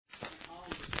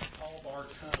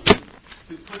Bartone,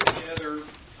 who put together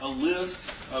a list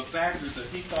of factors that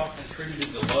he thought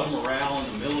contributed to low morale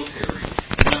in the military.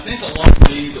 And I think a lot of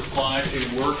these apply to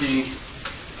working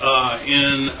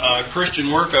in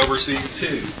Christian work overseas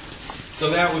too. So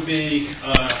that would be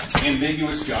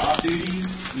ambiguous job duties.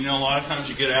 You know, a lot of times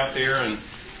you get out there and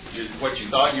what you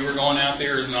thought you were going out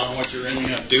there is not what you're ending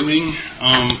up doing.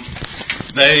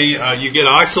 You get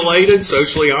isolated,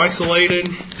 socially isolated.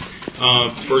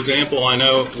 For example, I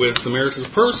know with Samaritan's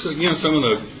Purse, you know, some of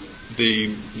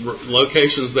the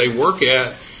locations they work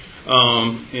at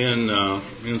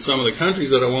in some of the countries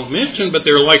that I won't mention, but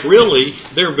they're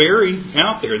very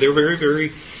out there. They're very,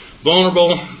 very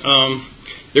vulnerable.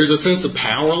 There's a sense of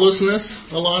powerlessness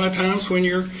a lot of times when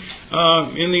you're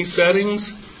in these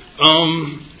settings.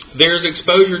 There's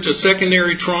exposure to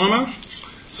secondary trauma.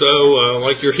 So,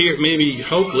 like you're here,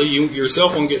 hopefully, you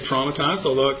yourself won't get traumatized,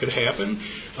 although it could happen.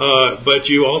 But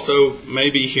you also may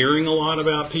be hearing a lot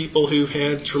about people who've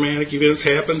had traumatic events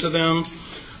happen to them.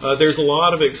 There's a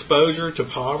lot of exposure to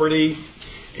poverty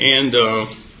and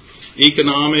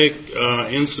economic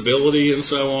instability and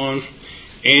so on.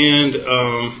 And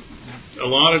a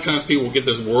lot of times people get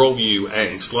this worldview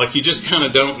angst. Like you just kind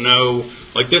of don't know,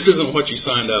 like this isn't what you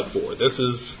signed up for.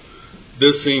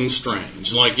 This seems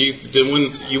strange. Like you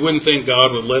wouldn't think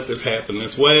God would let this happen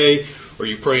this way, or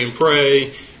you pray and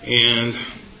pray, and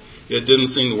it didn't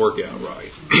seem to work out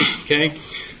right. Okay,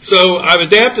 so I've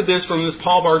adapted this from this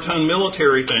Paul Bartone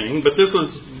military thing, but this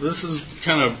is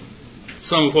kind of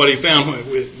some of what he found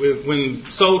when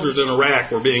soldiers in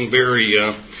Iraq were being very,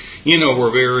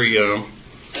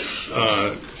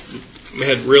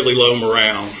 had really low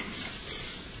morale.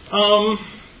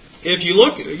 If you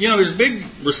look, there's big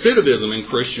recidivism in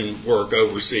Christian work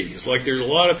overseas. Like there's a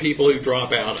lot of people who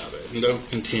drop out of it and don't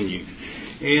continue.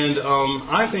 And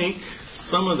I think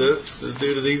some of this is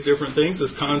due to these different things,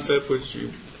 this concept which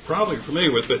you're probably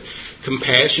familiar with, but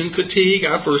compassion fatigue.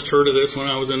 I first heard of this when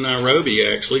I was in Nairobi,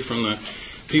 actually, from the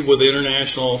people with the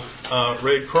International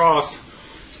Red Cross.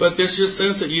 But there's just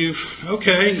sense that you've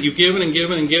given and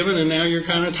given and given, and now you're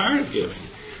kind of tired of giving.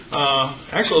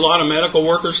 Actually, a lot of medical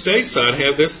workers stateside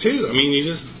have this too. I mean,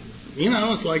 it's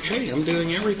like, hey, I'm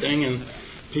doing everything, and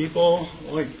people,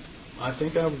 I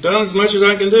think I've done as much as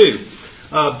I can do.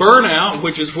 Burnout,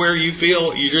 which is where you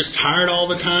feel you're just tired all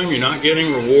the time, you're not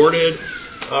getting rewarded,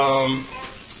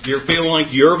 you're feeling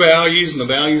like your values and the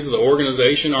values of the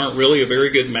organization aren't really a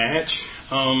very good match,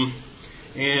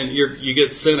 and you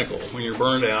get cynical when you're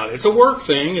burned out. It's a work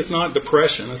thing, it's not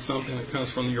depression, it's something that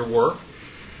comes from your work.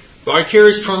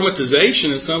 Vicarious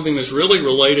traumatization is something that's really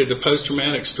related to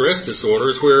post-traumatic stress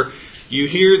disorders, where you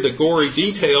hear the gory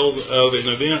details of an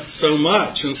event so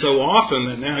much and so often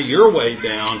that now you're weighed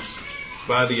down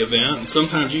by the event, and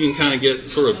sometimes you can kind of get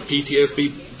sort of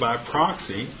PTSD by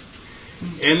proxy.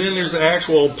 And then there's the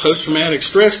actual post-traumatic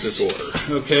stress disorder,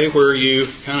 where you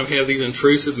kind of have these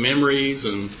intrusive memories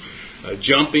and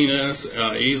jumpiness,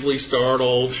 easily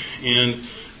startled, and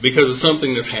because of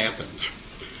something that's happened.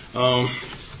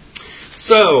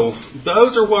 So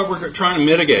those are what we're trying to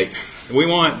mitigate.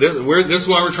 This is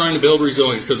why we're trying to build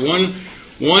resilience, because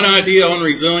one idea on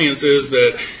resilience is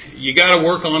that you got to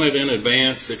work on it in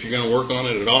advance if you're going to work on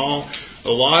it at all.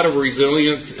 A lot of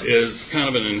resilience is kind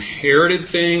of an inherited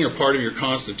thing, or part of your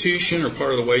constitution, or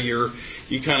part of the way you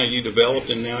developed,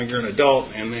 and now you're an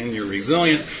adult, and then you're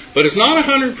resilient. But it's not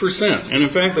 100%. And in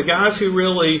fact, the guys who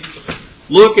really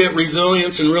look at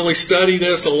resilience and really study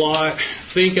this a lot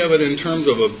think of it in terms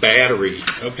of a battery,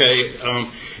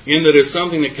 in that it's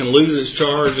something that can lose its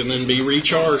charge and then be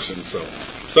recharged and so on.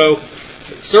 So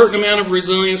a certain amount of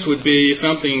resilience would be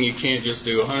something you can't just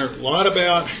do a lot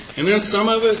about, and then some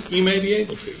of it you may be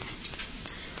able to.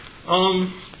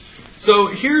 So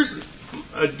here's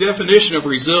a definition of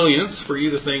resilience for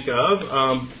you to think of,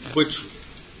 which,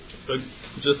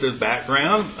 just as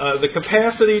background, the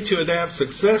capacity to adapt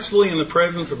successfully in the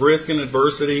presence of risk and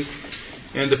adversity,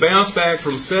 and to bounce back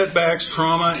from setbacks,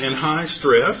 trauma, and high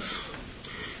stress.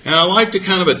 And I like to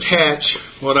kind of attach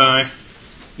what I,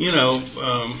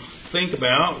 think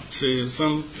about to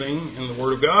something in the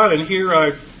Word of God. And here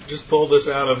I just pulled this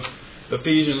out of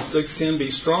Ephesians 6:10,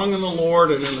 be strong in the Lord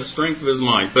and in the strength of His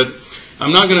might. But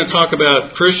I'm not going to talk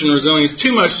about Christian resilience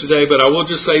too much today, but I will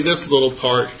just say this little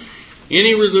part.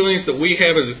 Any resilience that we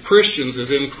have as Christians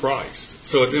is in Christ.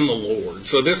 So it's in the Lord.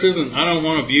 So I don't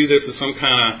want to view this as some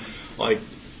kind of like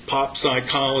pop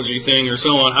psychology thing or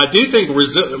so on. I do think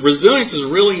resilience is a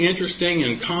really interesting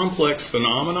and complex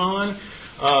phenomenon,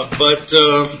 but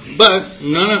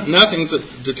nothing's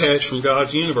detached from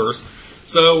God's universe.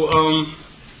 So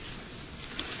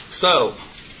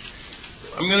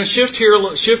I'm going to shift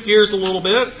gears a little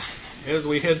bit as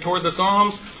we head toward the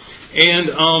Psalms.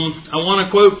 And I want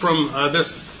to quote from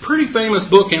this pretty famous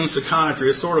book in psychiatry.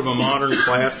 It's sort of a modern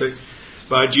classic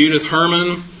by Judith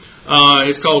Herman.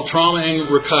 It's called Trauma and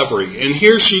Recovery. And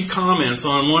here she comments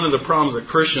on one of the problems that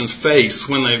Christians face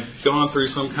when they've gone through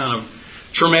some kind of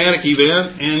traumatic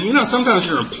event. And, you know, sometimes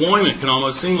your employment can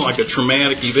almost seem like a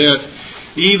traumatic event,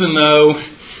 even though,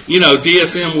 you know,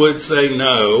 DSM would say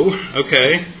no,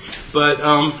 okay? But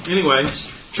anyway,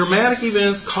 traumatic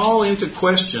events call into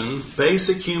question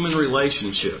basic human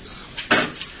relationships.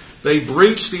 They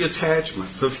breach the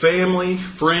attachments of family,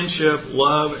 friendship,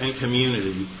 love, and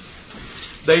community.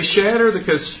 They shatter the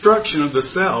construction of the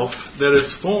self that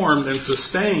is formed and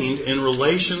sustained in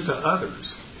relation to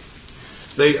others.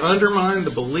 They undermine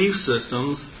the belief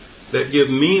systems that give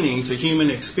meaning to human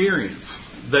experience.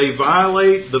 They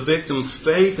violate the victim's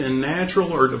faith in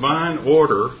natural or divine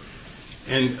order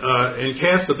and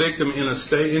cast the victim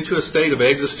into a state of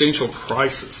existential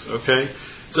crisis. Okay?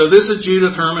 So this is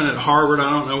Judith Herman at Harvard.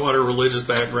 I don't know what her religious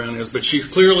background is, but she's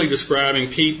clearly describing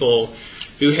people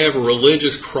who have a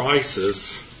religious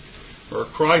crisis or a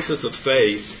crisis of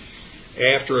faith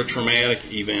after a traumatic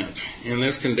event. And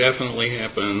this can definitely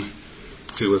happen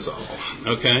to us all.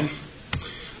 Okay?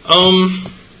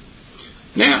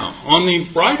 Now, on the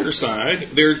brighter side,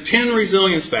 there are 10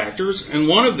 resilience factors, and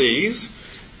one of these,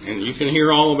 and you can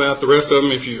hear all about the rest of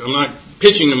them I'm not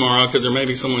pitching tomorrow because there may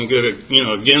be someone good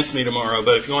against me tomorrow,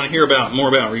 but if you want to hear more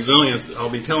about resilience, I'll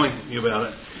be telling you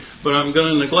about it. But I'm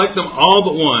going to neglect them all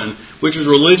but one, which is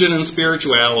religion and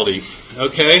spirituality.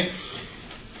 Okay?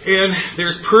 And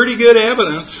there's pretty good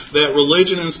evidence that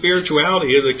religion and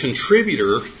spirituality is a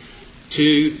contributor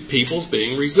to people's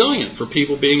being resilient, for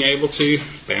people being able to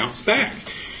bounce back.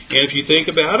 And if you think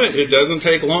about it, it doesn't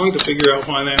take long to figure out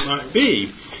why that might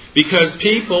be. Because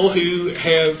people who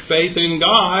have faith in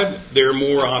God, they're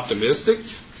more optimistic,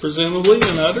 presumably,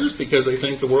 than others, because they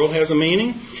think the world has a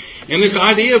meaning. And this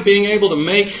idea of being able to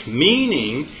make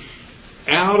meaning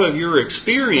out of your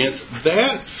experience,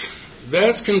 that's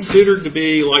considered to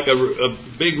be like a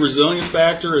big resilience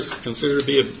factor. It's considered to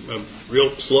be a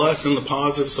real plus in the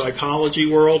positive psychology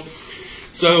world.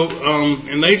 So,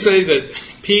 and they say that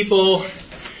people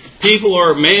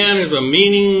are, man is a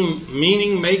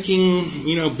meaning-making,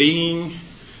 being.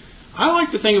 I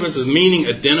like to think of us as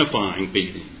meaning-identifying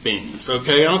beings,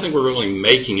 okay? I don't think we're really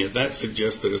making it. That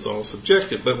suggests that it's all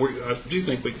subjective, but I do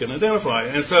think we can identify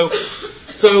it. And so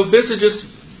this is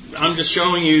I'm just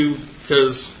showing you,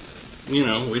 because,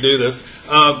 we do this,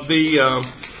 a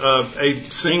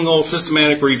single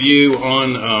systematic review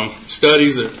on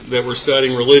studies that were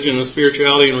studying religion and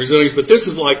spirituality and resilience, but this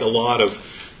is like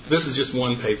this is just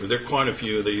one paper. There are quite a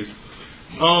few of these.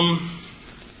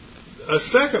 A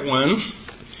second one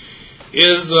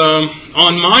is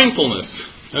on mindfulness,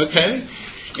 okay?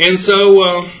 And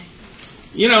so,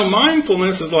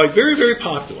 mindfulness is like very, very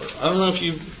popular. I don't know if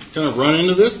you've kind of run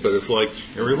into this, but it's like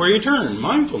everywhere you turn,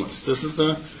 mindfulness. This is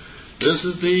the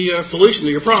solution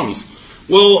to your problems.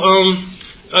 Well,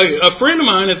 a friend of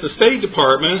mine at the State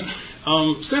Department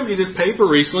sent me this paper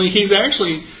recently. He's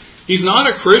not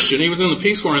a Christian. He was in the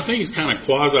Peace Corps. I think he's kind of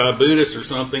quasi-Buddhist or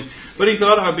something. But he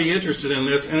thought I'd be interested in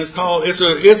this, and it's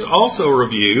also a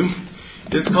review.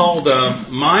 It's called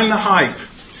Mind the Hype,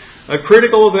 a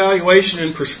critical evaluation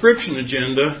and prescription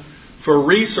agenda for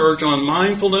research on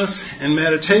mindfulness and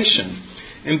meditation.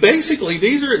 And basically,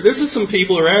 this is some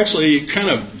people who are actually kind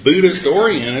of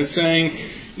Buddhist-oriented, saying,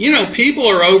 people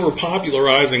are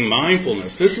over-popularizing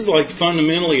mindfulness. This is like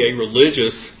fundamentally a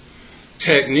religious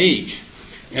technique.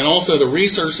 And also the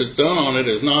research that's done on it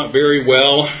is not very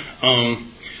well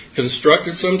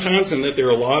constructed sometimes, and that there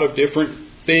are a lot of different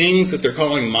things that they're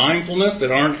calling mindfulness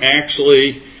that aren't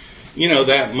actually,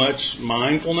 that much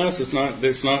mindfulness. It's not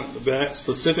that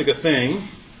specific a thing.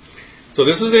 So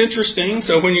this is interesting.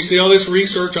 So when you see all this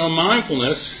research on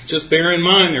mindfulness, just bear in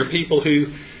mind there are people who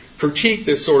critique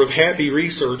this sort of happy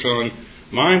research on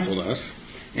mindfulness.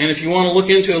 And if you want to look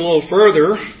into it a little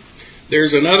further,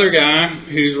 there's another guy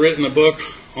who's written a book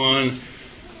on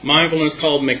mindfulness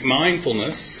called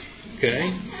McMindfulness,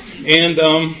 okay? And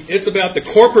it's about the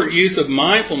corporate use of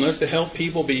mindfulness to help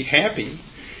people be happy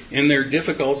in their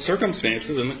difficult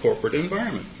circumstances in the corporate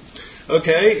environment.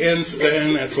 Okay, and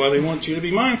that's why they want you to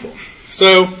be mindful.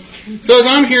 So as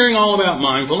I'm hearing all about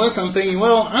mindfulness, I'm thinking,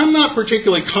 well, I'm not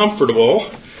particularly comfortable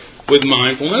with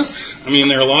mindfulness. I mean,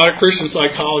 there are a lot of Christian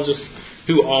psychologists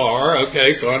who are,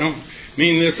 okay, so I don't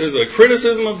mean this as a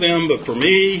criticism of them, but for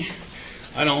me,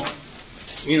 I don't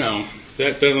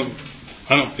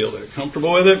feel that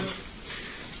comfortable with it.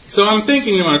 So I'm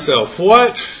thinking to myself,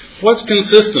 what's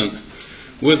consistent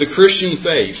with the Christian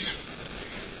faith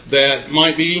that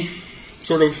might be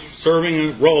sort of serving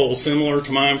a role similar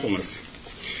to mindfulness.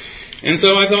 And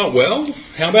so I thought, well,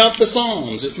 how about the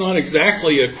Psalms? It's not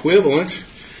exactly equivalent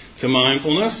to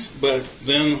mindfulness, but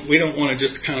then we don't want to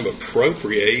just kind of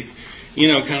appropriate,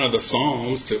 kind of the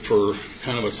Psalms for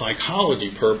kind of a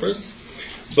psychology purpose.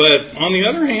 But on the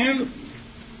other hand,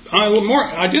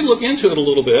 I did look into it a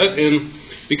little bit, and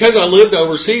because I lived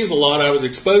overseas a lot, I was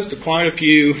exposed to quite a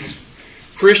few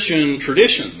Christian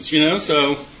traditions,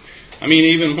 So,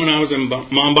 even when I was in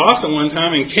Mombasa one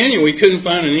time in Kenya, we couldn't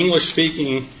find an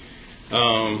English-speaking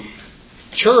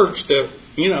church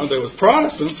that was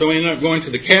Protestant, so we ended up going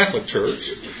to the Catholic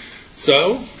Church.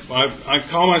 So I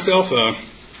call myself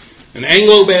an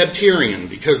Anglo-Baptarian,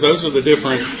 because those are the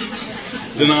different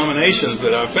denominations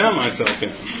that I've found myself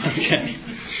in. Okay,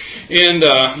 and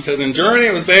because in Germany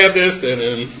it was Baptist, and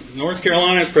in North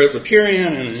Carolina it's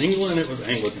Presbyterian, and in England it was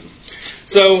Anglican.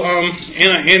 So,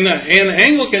 and the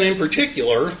Anglican in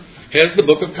particular has the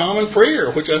Book of Common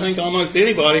Prayer, which I think almost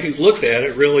anybody who's looked at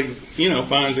it really,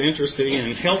 finds interesting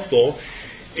and helpful.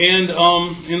 And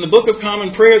in the Book of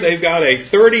Common Prayer, they've got a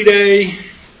 30-day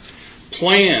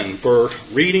plan for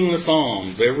reading the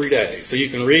Psalms every day. So you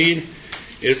can read,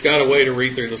 it's got a way to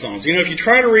read through the Psalms. If you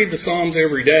try to read the Psalms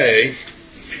every day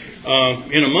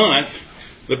in a month,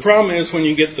 the problem is when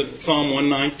you get to Psalm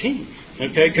 119.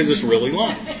 Okay, because it's really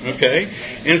long. Okay,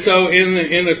 and so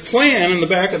in this plan in the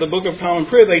back of the Book of Common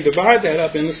Prayer, they divide that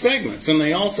up into segments, and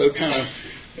they also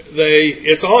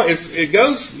it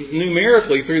goes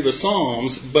numerically through the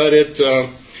Psalms, but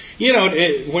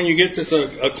when you get to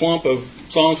a clump of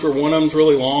Psalms where one of them's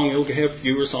really long, you'll have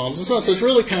fewer Psalms and so on. So it's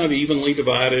really kind of evenly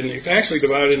divided, and it's actually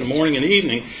divided into morning and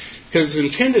evening because it's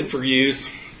intended for use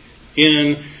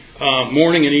in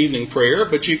morning and evening prayer,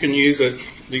 but you can use it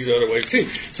these other ways too.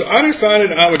 So I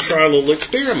decided I would try a little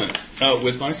experiment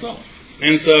with myself.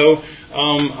 And so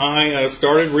I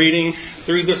started reading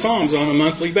through the Psalms on a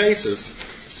monthly basis,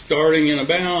 starting in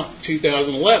about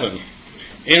 2011.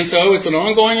 And so it's an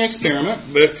ongoing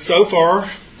experiment, but so far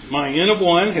my N of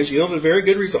 1 has yielded very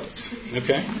good results.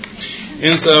 Okay?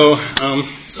 And so,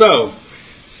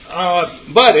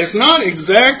 but it's not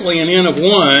exactly an N of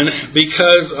 1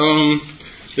 because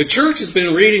the church has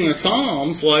been reading the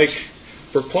Psalms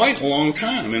for quite a long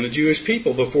time, and the Jewish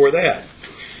people before that.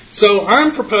 So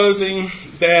I'm proposing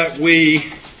that we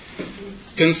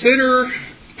consider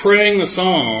praying the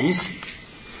Psalms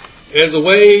as a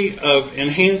way of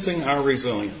enhancing our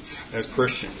resilience as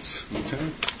Christians. Okay?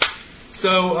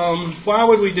 So why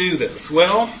would we do this?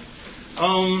 Well,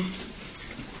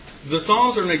 the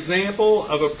Psalms are an example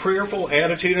of a prayerful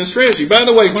attitude and strategy. By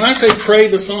the way, when I say pray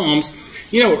the Psalms,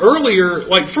 earlier,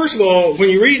 first of all, when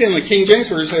you read in the King James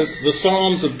Version, it says the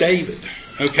Psalms of David.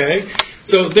 Okay?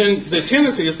 So then the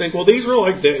tendency is to think, well, these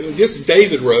were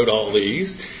David wrote all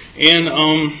these. And,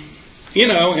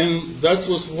 and that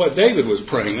was what David was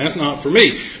praying. That's not for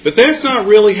me. But that's not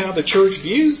really how the church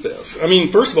views this.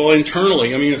 First of all,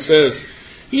 internally, it says,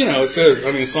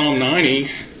 Psalm 90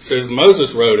 says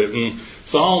Moses wrote it, and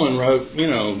Solomon wrote,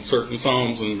 certain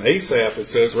Psalms, and Asaph, it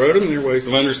says, wrote them. There are ways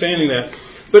of understanding that.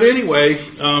 But anyway,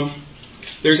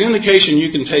 there's indication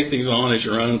you can take these on as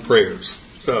your own prayers.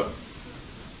 So,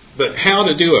 but how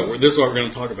to do it? This is what we're going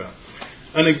to talk about.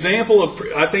 I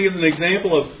think it's an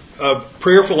example of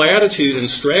prayerful attitude and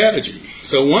strategy.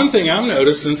 So one thing I've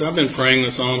noticed since I've been praying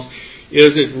the Psalms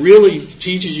is it really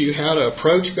teaches you how to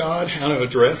approach God, how to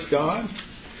address God.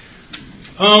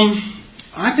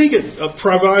 I think it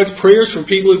provides prayers for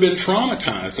people who've been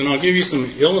traumatized, and I'll give you some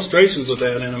illustrations of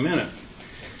that in a minute.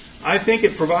 I think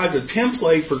it provides a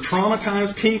template for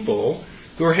traumatized people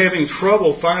who are having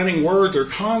trouble finding words or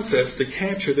concepts to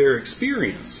capture their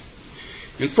experience.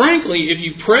 And frankly, if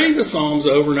you pray the Psalms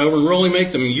over and over and really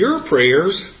make them your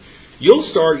prayers, you'll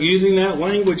start using that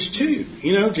language too.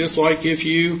 Just like if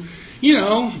you,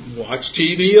 watch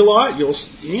TV a lot,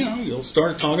 you'll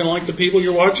start talking like the people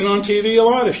you're watching on TV a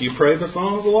lot. If you pray the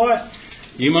Psalms a lot,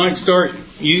 you might start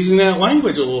using that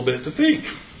language a little bit to think.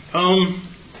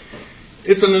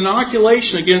 It's an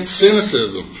inoculation against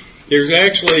cynicism. There's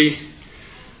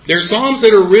Psalms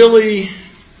that are really,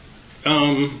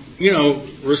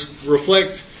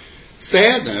 reflect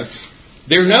sadness.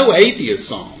 There are no atheist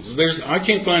Psalms. I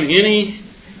can't find any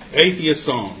atheist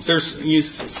Psalms.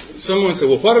 Someone said,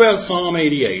 well, what about Psalm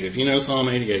 88? If you know Psalm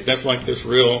 88, that's like this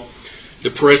real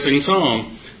depressing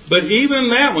Psalm. But even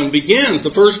that one begins,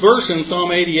 the first verse in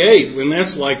Psalm 88, and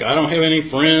that's like, I don't have any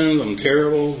friends, I'm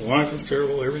terrible, life is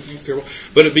terrible, everything's terrible.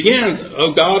 But it begins,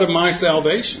 O God of my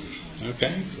salvation.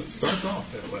 Okay? So it starts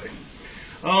off that way.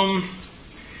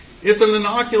 It's an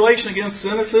inoculation against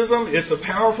cynicism. It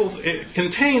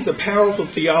contains a powerful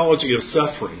theology of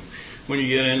suffering. when you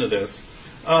get into this.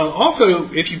 Also,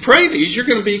 if you pray these, you're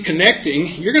going to be connecting.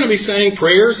 You're going to be saying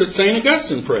prayers that St.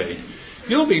 Augustine prayed.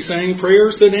 You'll be saying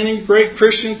prayers that any great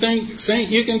Christian saint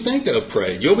you can think of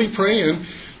prayed. You'll be praying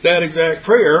that exact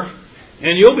prayer,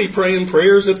 and you'll be praying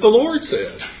prayers that the Lord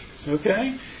said.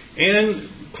 Okay? And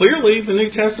clearly the New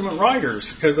Testament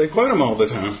writers, because they quote them all the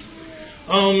time.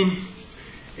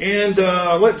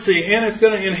 Let's see. And it's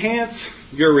going to enhance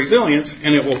your resilience,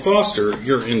 and it will foster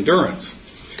your endurance.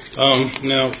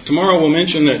 Now, tomorrow we'll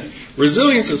mention that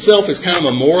resilience itself is kind of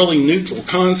a morally neutral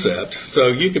concept, so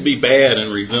you could be bad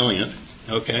and resilient,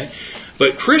 okay?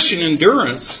 But Christian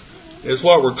endurance is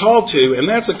what we're called to, and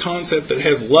that's a concept that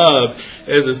has love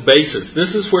as its basis.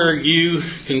 This is where you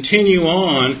continue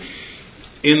on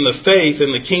in the faith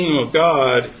in the kingdom of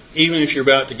God, even if you're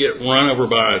about to get run over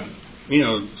by,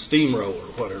 steamroller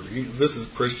or whatever. This is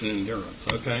Christian endurance,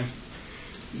 okay?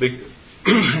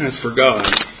 It's for God.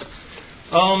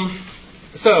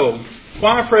 So,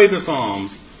 why pray the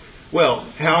Psalms? Well,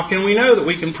 how can we know that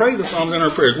we can pray the Psalms in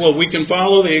our prayers? Well, we can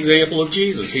follow the example of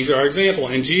Jesus. He's our example.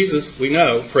 And Jesus, we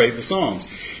know, prayed the Psalms.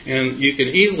 And you can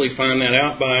easily find that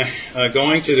out by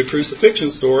going to the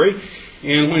crucifixion story.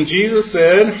 And when Jesus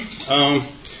said,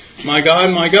 my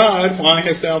God, why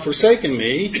hast thou forsaken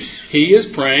me? He is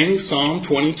praying Psalm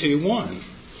 22:1.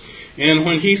 And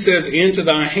when he says, into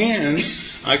thy hands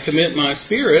I commit my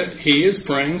spirit, he is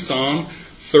praying Psalm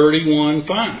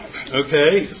 31:5.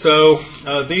 Okay, so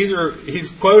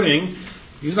he's quoting.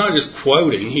 He's not just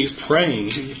quoting; he's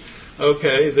praying.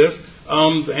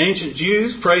 The ancient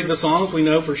Jews prayed the Psalms. We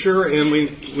know for sure, and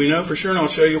we know for sure, and I'll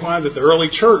show you why, that the early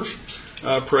church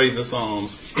prayed the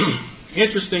Psalms.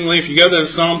 Interestingly, if you go to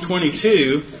Psalm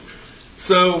 22,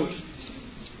 so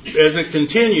as it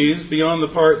continues beyond the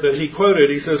part that he quoted,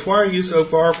 he says, "Why are you so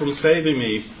far from saving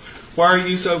me? Why are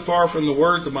you so far from the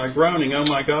words of my groaning? Oh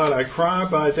my God, I cry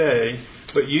by day,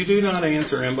 but you do not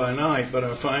answer, and by night, but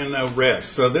I find no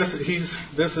rest." So this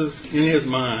is in his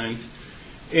mind.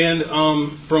 And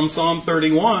from Psalm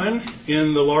 31,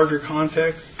 in the larger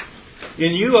context,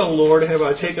 in you, O Lord, have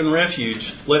I taken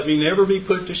refuge. Let me never be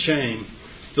put to shame.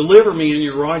 Deliver me in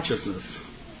your righteousness.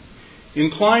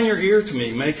 Incline your ear to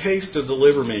me. Make haste to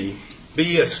deliver me.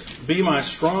 Be my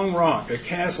strong rock, a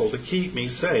castle to keep me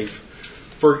safe.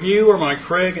 For you are my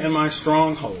crag and my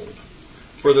stronghold.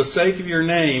 For the sake of your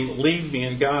name, lead me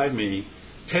and guide me.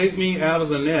 Take me out of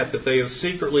the net that they have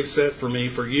secretly set for me,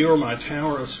 for you are my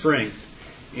tower of strength.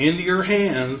 Into your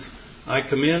hands I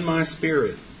commend my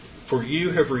spirit, for you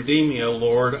have redeemed me, O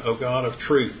Lord, O God of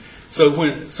truth. So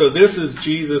this is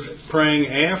Jesus praying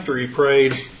after he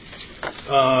prayed,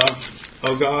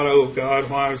 O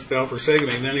God, why hast thou forsaken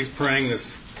me? And then he's praying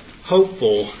this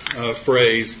hopeful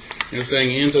phrase and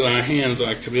saying, into thy hands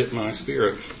I commit my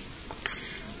spirit.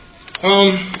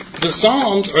 The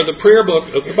Psalms are the prayer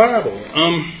book of the Bible.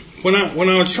 When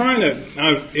I was trying to,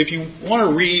 if you want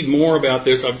to read more about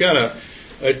this, I've got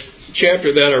a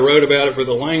chapter that I wrote about it for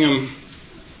the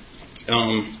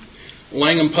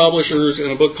Langham Publishers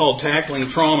in a book called Tackling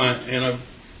Trauma, and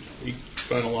you can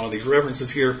find a lot of these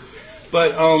references here.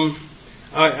 But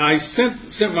I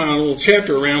sent my little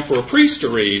chapter around for a priest to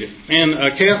read, and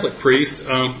a Catholic priest.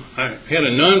 I had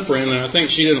a nun friend, and I think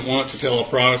she didn't want to tell a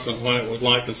Protestant what it was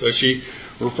like, and so she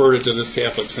referred it to this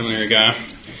Catholic seminary guy.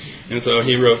 And so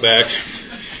he wrote back.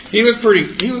 He was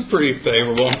pretty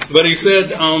favorable, but he said,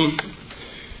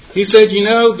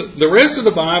 the rest of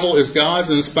the Bible is God's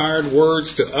inspired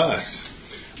words to us,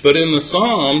 but in the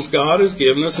Psalms, God has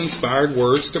given us inspired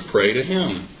words to pray to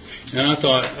Him. And I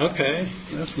thought, okay,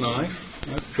 that's nice.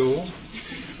 That's cool.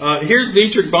 Here's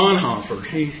Dietrich Bonhoeffer.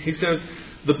 He says,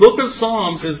 the book of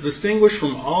Psalms is distinguished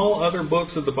from all other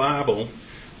books of the Bible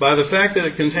by the fact that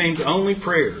it contains only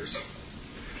prayers.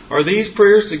 Are these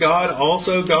prayers to God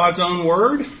also God's own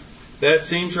word? That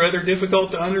seems rather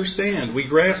difficult to understand. We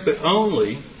grasp it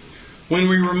only when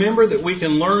we remember that we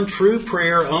can learn true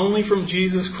prayer only from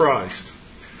Jesus Christ,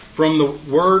 from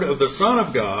the word of the Son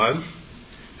of God,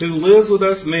 who lives with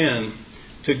us men,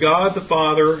 to God the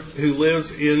Father who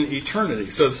lives in eternity.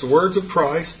 So it's the words of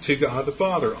Christ to God the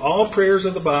Father. All prayers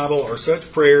of the Bible are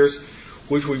such prayers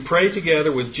which we pray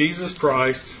together with Jesus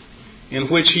Christ, in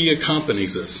which He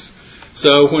accompanies us.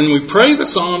 So when we pray the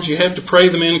Psalms, you have to pray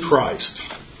them in Christ.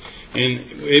 And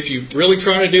if you really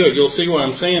try to do it, you'll see why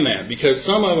I'm saying that. Because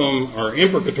some of them are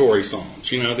imprecatory psalms.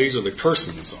 These are the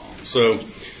cursing psalms. So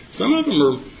some of them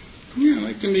are,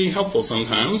 they can be helpful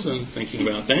sometimes in thinking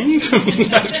about things.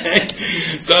 Okay.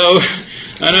 So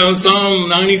I know Psalm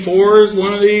 94 is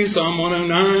one of these, Psalm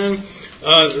 109.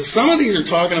 Some of these are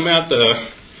talking about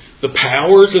the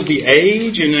powers of the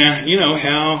age and,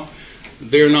 how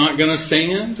they're not going to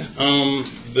stand.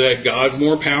 that God's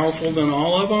more powerful than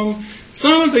all of them.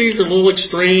 Some of these are a little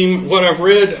extreme. What I've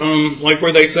read, like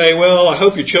where they say, well, I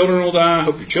hope your children will die. I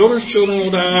hope your children's children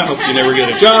will die. I hope you never get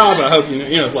a job. I hope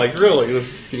like really,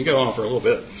 this can go on for a little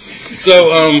bit.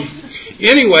 So,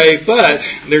 anyway, but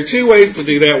there are two ways to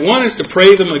do that. One is to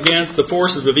pray them against the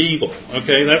forces of evil.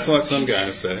 Okay, that's what some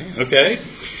guys say. Okay,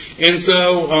 and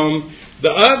so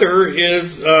the other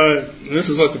is this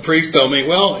is what the priest told me.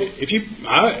 Well, if you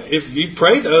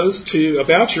pray those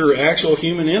about your actual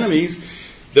human enemies,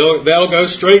 they'll go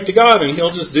straight to God, and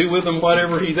He'll just do with them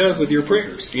whatever He does with your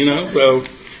prayers. So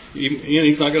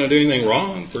He's not going to do anything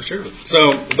wrong for sure.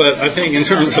 So, but I think in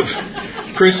terms of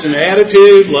Christian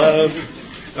attitude, love.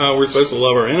 We're supposed to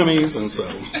love our enemies, and so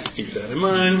keep that in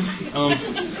mind.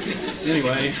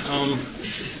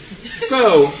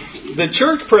 So the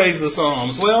church prays the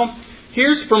Psalms. Well,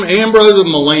 here's from Ambrose of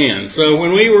Milan. So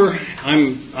when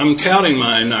I'm touting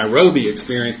my Nairobi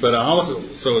experience, but I also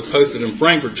was posted in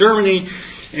Frankfurt, Germany,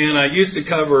 and I used to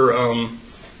cover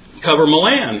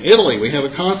Milan, Italy. We have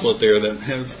a consulate there that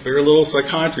has very little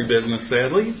psychiatry business,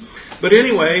 sadly. But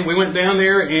anyway, we went down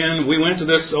there and we went to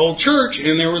this old church,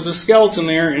 and there was a skeleton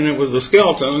there, and it was the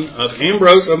skeleton of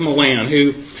Ambrose of Milan,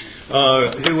 who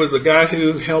was a guy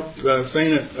who helped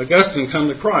St. Augustine come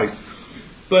to Christ.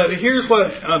 But here's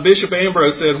what Bishop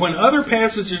Ambrose said: when other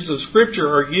passages of Scripture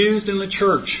are used in the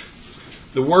church,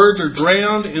 the words are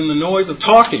drowned in the noise of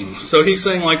talking. So he's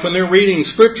saying, like when they're reading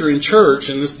Scripture in church,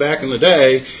 and this back in the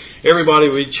day, everybody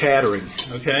would be chattering.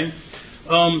 Okay.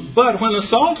 But when the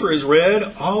Psalter is read,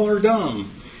 all are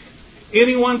dumb.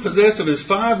 Anyone possessed of his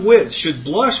 5 wits should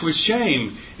blush with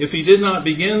shame if he did not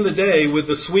begin the day with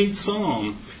the sweet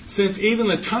psalm, since even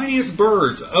the tiniest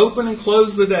birds open and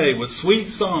close the day with sweet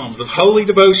psalms of holy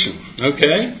devotion.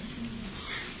 Okay?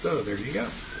 So there you go.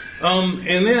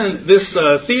 And then this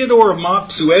Theodore of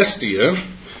Mopsuestia,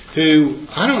 who,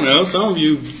 I don't know, some of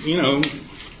you,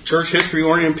 church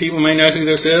history-oriented people may know who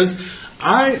this is.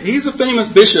 He's a famous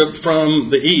bishop from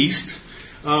the East.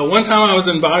 One time I was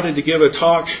invited to give a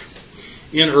talk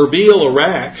in Erbil,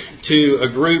 Iraq, to a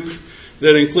group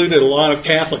that included a lot of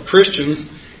Catholic Christians,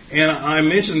 and I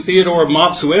mentioned Theodore of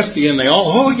Mopsuestia, and they all,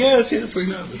 oh yes, we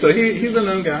know. So he's a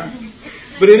known guy.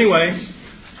 But anyway,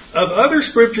 of other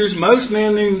scriptures most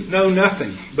men know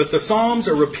nothing, but the Psalms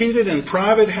are repeated in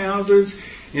private houses,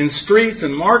 in streets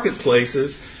and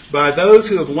marketplaces by those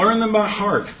who have learned them by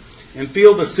heart and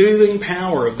feel the soothing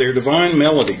power of their divine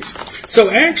melodies. So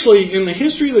actually, in the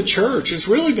history of the church, it's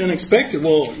really been expected,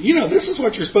 this is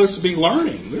what you're supposed to be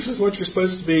learning. This is what you're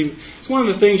supposed to be, it's one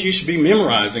of the things you should be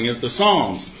memorizing is the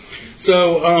Psalms.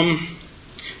 So,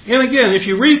 and again, if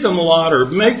you read them a lot or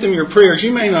make them your prayers,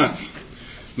 you may not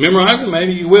memorize them,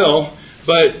 maybe you will,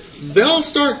 but they'll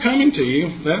start coming to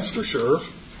you, that's for sure.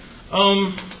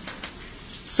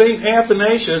 St.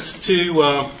 Athanasius to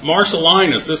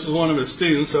Marcellinus, this was one of his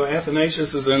students, so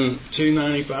Athanasius is in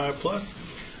 295 plus.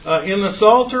 In the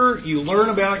Psalter, you learn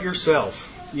about yourself.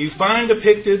 You find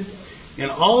depicted in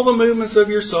all the movements of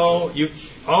your soul,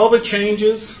 all the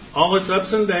changes, all its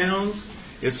ups and downs,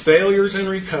 its failures and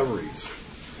recoveries.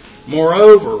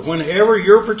 Moreover, whenever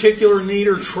your particular need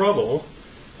or trouble,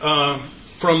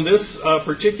 from this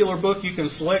particular book, you can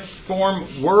select a form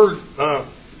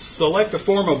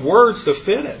of words to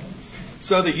fit it,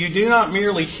 so that you do not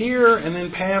merely hear and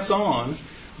then pass on,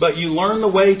 but you learn the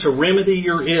way to remedy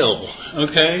your ill.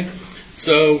 Okay?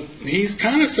 So he's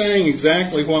kind of saying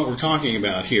exactly what we're talking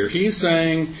about here. He's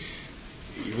saying,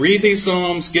 read these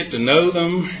Psalms, get to know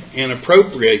them, and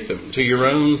appropriate them to your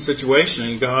own situation,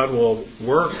 and God will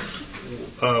work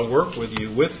with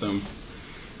you with them.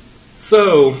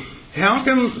 So, how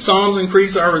can Psalms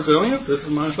increase our resilience? This is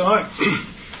my thought.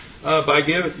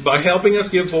 By helping us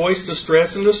give voice to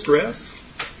stress and distress,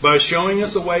 by showing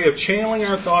us a way of channeling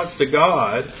our thoughts to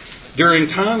God during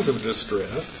times of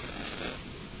distress,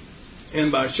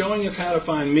 and by showing us how to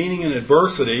find meaning in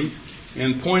adversity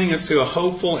and pointing us to a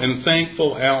hopeful and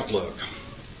thankful outlook.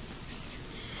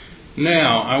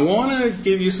 Now, I want to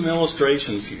give you some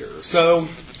illustrations here. So,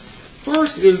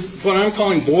 first is what I'm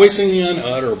calling voicing the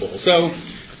unutterable. So,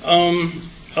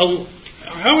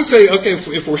 I would say, okay,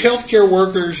 if we're healthcare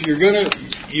workers,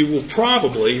 you will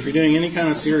probably, if you're doing any kind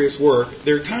of serious work,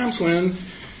 there are times when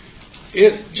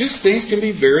things can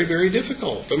be very, very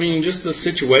difficult. I mean, just the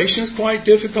situation is quite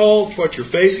difficult. What you're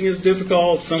facing is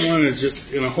difficult. Someone is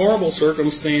just in a horrible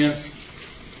circumstance.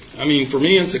 I mean, for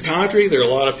me in psychiatry, there are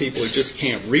a lot of people who just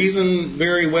can't reason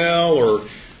very well, or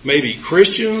maybe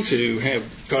Christians who have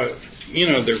got,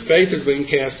 their faith has been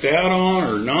cast out on,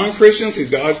 or non-Christians who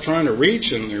God's trying to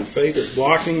reach and their faith is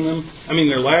blocking them.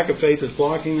 Their lack of faith is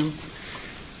blocking them.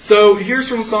 So here's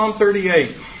from Psalm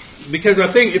 38. because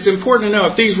I think it's important to know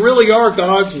if these really are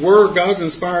God's word, God's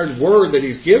inspired word that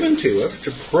He's given to us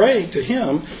to pray to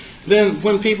Him, then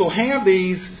when people have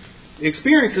these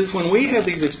experiences, when we have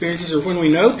these experiences, or when we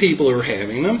know people are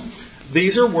having them,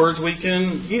 these are words we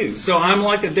can use. So I'm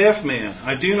like a deaf man,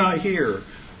 I do not hear.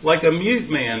 Like a mute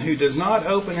man who does not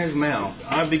open his mouth.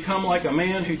 I've become like a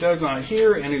man who does not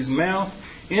hear, and in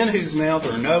whose mouth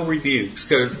are no rebukes,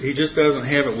 because he just doesn't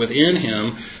have it within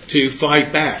him to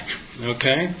fight back.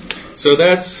 Okay? So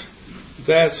that's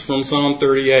from Psalm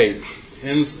 38.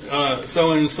 And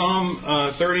so in Psalm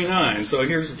 39, so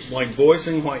here's like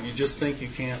voicing what you just think you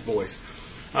can't voice.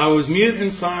 I was mute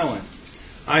and silent.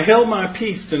 I held my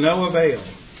peace to no avail.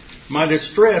 My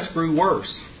distress grew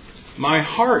worse. My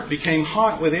heart became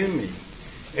hot within me.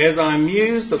 As I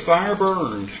mused, the fire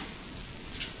burned.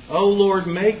 O Lord,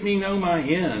 make me know my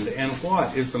end, and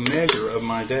what is the measure of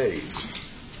my days.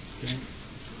 Okay.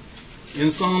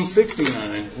 In Psalm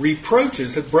 69,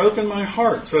 reproaches have broken my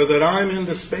heart so that I am in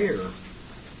despair.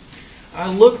 I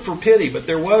looked for pity, but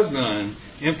there was none,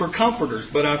 and for comforters,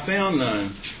 but I found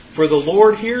none. For the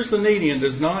Lord hears the needy and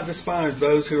does not despise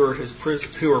those who are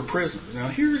prisoners. Now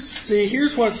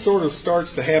here's what sort of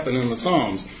starts to happen in the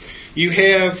Psalms. You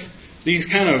have these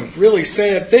kind of really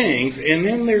sad things, and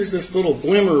then there's this little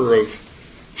glimmer of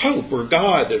hope or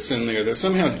God that's in there that's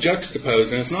somehow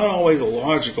juxtaposed, and it's not always a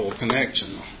logical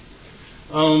connection.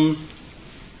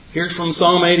 Here's from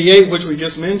Psalm 88, which we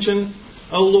just mentioned.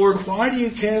 O Lord, why do you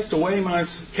cast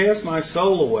my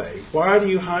soul away? Why do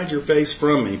you hide your face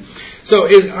from me? So,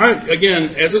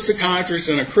 again, as a psychiatrist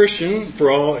and a Christian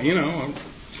for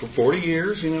 40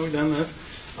 years, we've done this.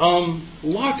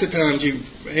 Lots of times you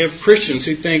have Christians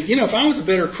who think, if I was a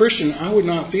better Christian, I would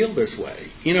not feel this way.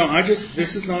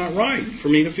 This is not right for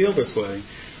me to feel this way.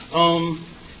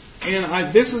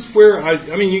 This is where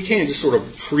you can't just sort of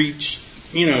preach,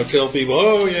 tell people,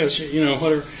 oh yes,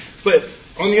 whatever. But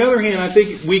on the other hand, I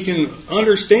think we can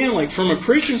understand, like from a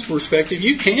Christian's perspective,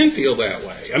 you can feel that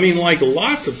way.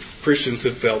 Lots of Christians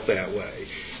have felt that way.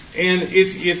 And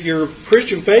if your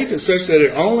Christian faith is such that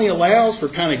it only allows for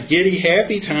kind of giddy,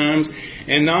 happy times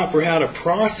and not for how to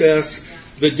process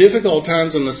the difficult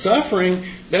times and the suffering,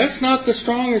 that's not the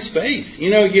strongest faith.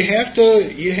 You have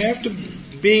to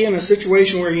be in a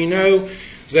situation where you know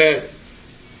that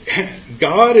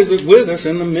God is with us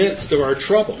in the midst of our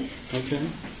trouble. Okay.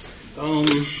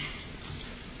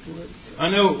 I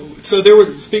know. So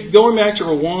going back to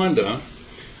Rwanda.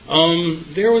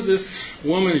 There was this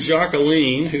woman,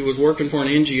 Jacqueline, who was working for an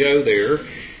NGO there,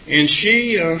 and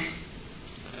she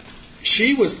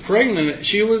was pregnant.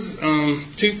 She was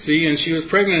Tutsi, and she was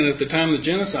pregnant at the time the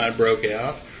genocide broke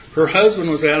out. Her husband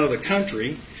was out of the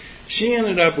country. She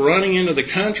ended up running into the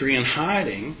country and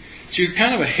hiding. She was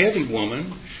kind of a heavy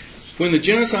woman. When the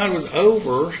genocide was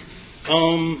over,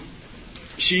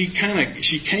 she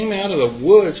came out of the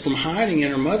woods from hiding,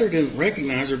 and her mother didn't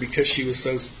recognize her because she was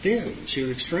so thin. She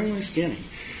was extremely skinny.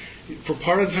 For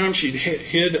part of the time, she'd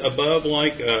hid above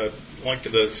like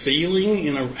the ceiling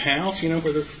in a house,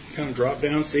 where this kind of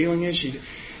drop-down ceiling is. She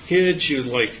hid. She was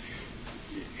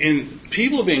and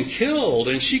people had been killed,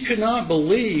 and she could not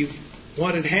believe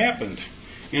what had happened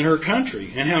in her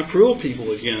country and how cruel people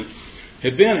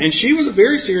had been. And she was a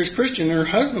very serious Christian, and her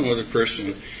husband was a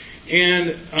Christian.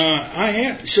 And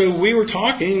so we were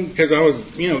talking because I was,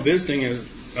 visiting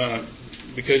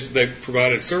because they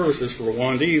provided services for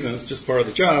Rwandese, and it's just part of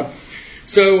the job.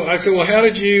 So I said, well, how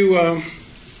did you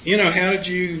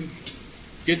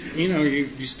get,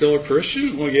 you still a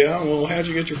Christian? Well, yeah. Well, how did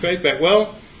you get your faith back?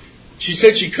 Well, she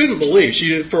said she couldn't believe.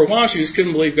 For a while, she just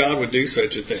couldn't believe God would do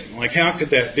such a thing. Like, how could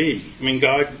that be?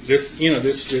 God, this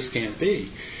just can't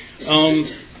be.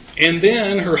 And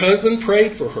then her husband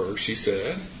prayed for her, she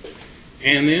said.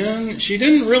 And then she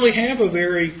didn't really have a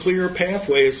very clear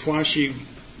pathway as to why she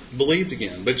believed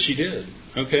again, but she did.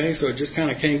 Okay, so it just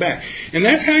kind of came back. And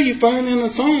that's how you find in the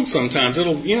Psalms sometimes.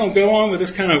 It'll, go on with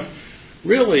this kind of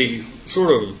really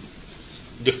sort of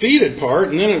defeated part,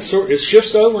 and then it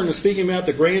shifts over into speaking about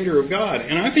the grandeur of God.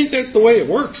 And I think that's the way it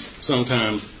works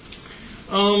sometimes.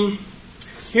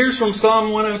 Here's from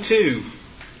Psalm 102.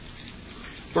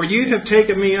 For you have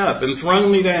taken me up and thrown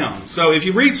me down. So if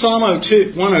you read Psalm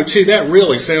 102, that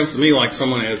really sounds to me like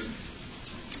someone has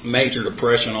major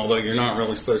depression, although you're not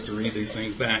really supposed to read these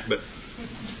things back. But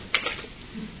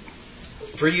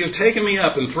for you have taken me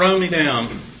up and thrown me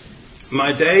down.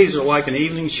 My days are like an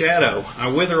evening shadow.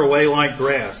 I wither away like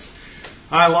grass.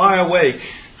 I lie awake.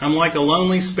 I'm like a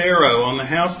lonely sparrow on the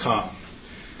housetop.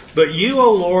 But you,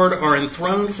 O Lord, are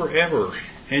enthroned forever,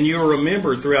 and you are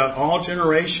remembered throughout all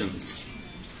generations.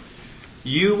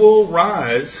 You will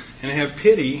rise and have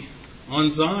pity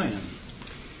on Zion.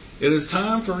 It is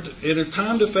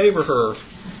time to favor her.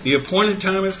 The appointed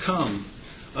time has come.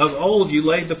 Of old you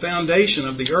laid the foundation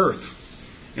of the earth,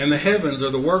 and the heavens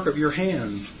are the work of your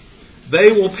hands.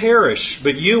 They will perish,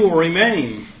 but you will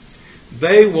remain.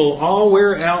 They will all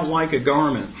wear out like a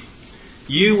garment.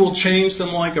 You will change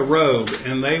them like a robe,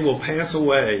 and they will pass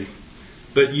away.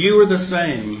 But you are the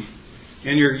same,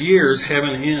 and your years have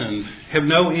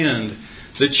no end.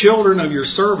 The children of your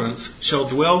servants shall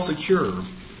dwell secure.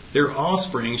 Their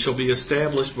offspring shall be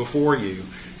established before you.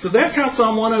 So that's how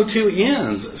Psalm 102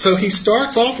 ends. So he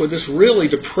starts off with this really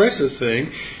depressive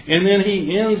thing, and then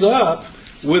he ends up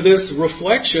with this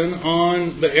reflection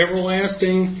on the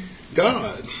everlasting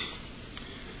God.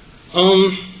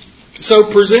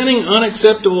 So presenting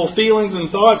unacceptable feelings and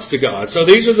thoughts to God. So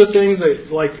these are the things that,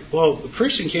 the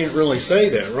Christian can't really say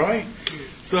that, right?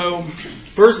 So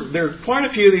first, there are quite a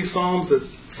few of these Psalms that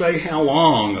say, "How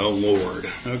long, O Lord?"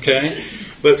 Okay?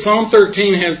 But Psalm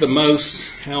 13 has the most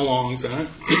 "how longs" in it.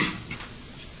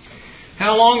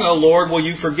 "How long, O Lord, will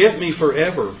you forget me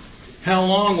forever? How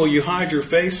long will you hide your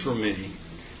face from me?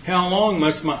 How long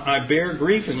must I bear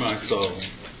grief in my soul?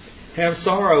 Have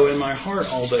sorrow in my heart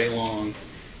all day long?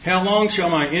 How long shall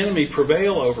my enemy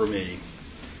prevail over me?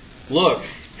 Look,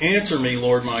 answer me,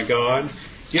 Lord my God.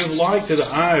 Give light to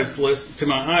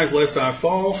my eyes, lest I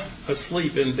fall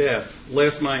asleep in death,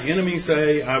 lest my enemies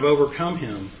say, I've overcome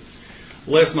him,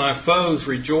 lest my foes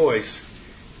rejoice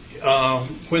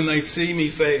when they see me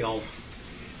fail.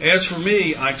 As for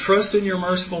me, I trust in your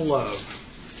merciful love.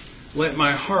 Let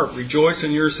my heart rejoice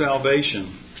in your salvation.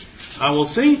 I will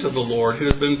sing to the Lord who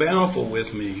has been bountiful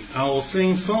with me. I will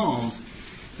sing psalms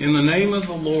in the name of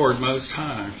the Lord Most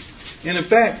High." And in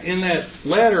fact, in that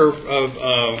letter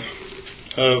of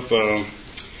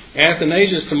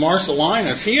Athanasius to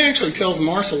Marcellinus, he actually tells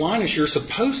Marcellinus, you're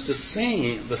supposed to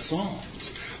sing the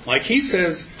psalms. Like he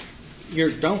says,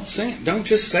 don't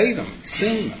just say them,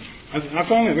 sing them. I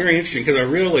find that very interesting because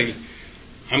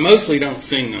I mostly don't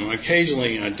sing them.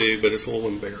 Occasionally I do, but it's a little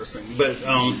embarrassing. But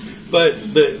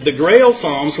the Grail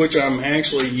Psalms, which I'm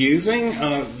actually using,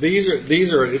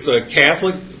 it's a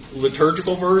Catholic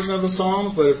liturgical version of the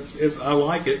Psalms, but I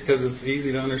like it because it's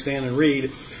easy to understand and read.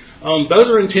 Those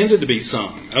are intended to be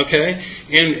sung, okay?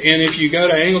 And if you go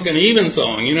to Anglican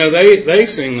Evensong, they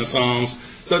sing the Psalms.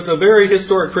 So it's a very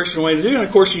historic Christian way to do it. And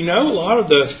of course, a lot of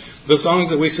the songs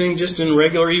that we sing just in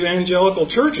regular evangelical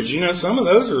churches. Some of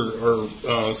those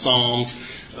are psalms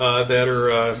that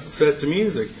are set to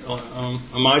music.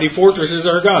 A mighty fortress is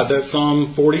our God. That's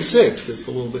Psalm 46. It's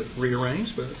a little bit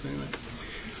rearranged, but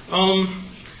anyway.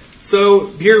 So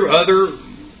here are other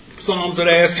psalms that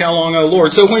ask, "How long, O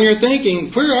Lord?" So when you're thinking,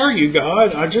 "Where are you,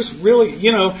 God?" I just really,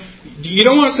 you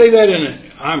don't want to say that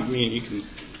you can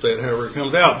say it however it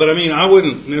comes out. But I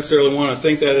wouldn't necessarily want to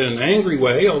think that in an angry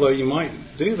way, although you might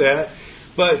do that.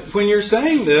 But when you're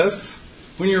saying this,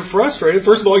 when you're frustrated,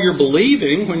 first of all, you're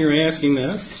believing when you're asking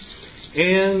this,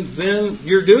 and then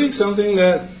you're doing something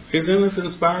that is in this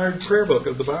inspired prayer book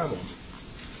of the Bible.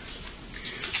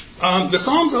 The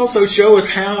Psalms also show us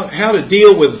how to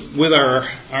deal with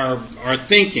our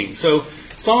thinking. So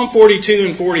Psalm 42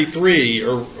 and 43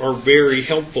 are very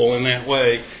helpful in that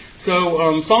way.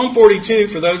 So Psalm 42,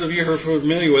 for those of you who are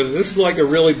familiar with it, this is like a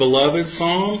really beloved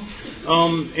psalm.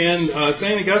 And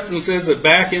St. Augustine says that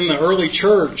back in the early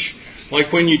church,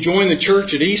 like when you join the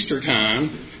church at Easter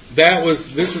time,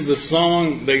 this is the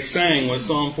song they sang, was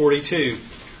Psalm 42.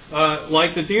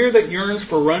 Like the deer that yearns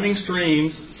for running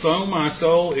streams, so my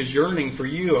soul is yearning for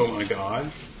you, O my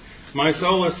God. My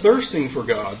soul is thirsting for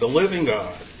God, the living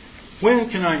God. When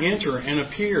can I enter and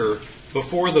appear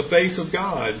before the face of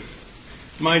God?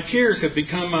 My tears have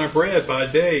become my bread by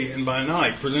day and by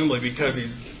night, presumably because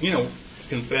he's,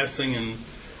 confessing and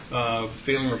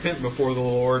feeling repentant before the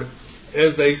Lord.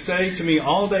 As they say to me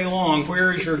all day long,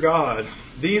 where is your God?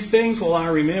 These things will I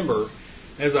remember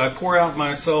as I pour out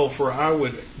my soul, for I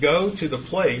would go to the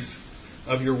place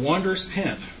of your wondrous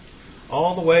tent,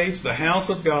 all the way to the house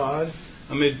of God,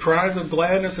 amid cries of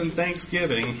gladness and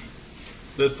thanksgiving,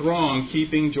 the throng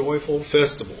keeping joyful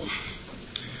festival.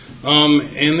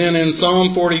 And then in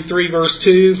Psalm 43, verse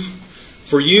 2,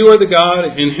 for you are the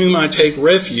God in whom I take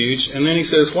refuge. And then he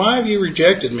says, why have you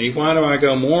rejected me? Why do I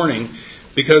go mourning?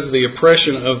 Because of the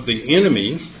oppression of the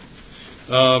enemy.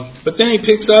 But then he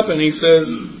picks up and he says,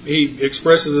 he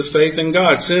expresses his faith in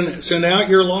God. Send out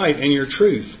your light and your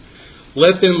truth.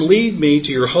 Let them lead me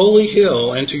to your holy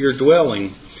hill and to your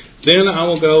dwelling. Then I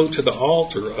will go to the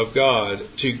altar of God,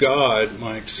 to God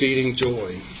my exceeding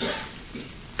joy.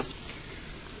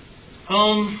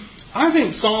 I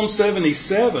think Psalm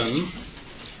 77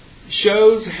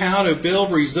 shows how to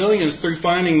build resilience through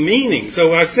finding meaning.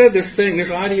 So I said this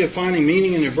idea of finding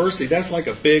meaning in adversity, that's like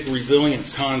a big resilience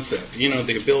concept.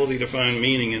 The ability to find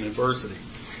meaning in adversity.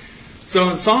 So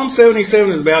in Psalm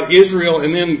 77 is about Israel,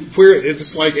 and then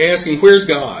it's like asking, where's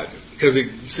God? Because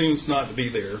it seems not to be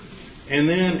there. And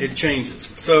then it changes.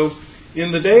 So,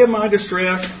 in the day of my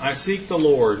distress, I seek the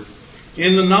Lord.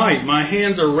 In the night, my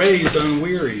hands are raised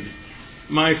unwearied.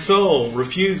 My soul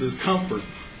refuses comfort.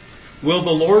 Will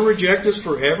the Lord reject us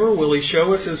forever? Will He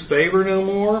show us His favor no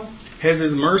more? Has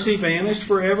His mercy vanished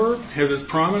forever? Has His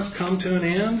promise come to an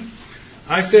end?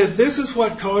 I said, this is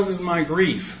what causes my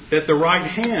grief, that the right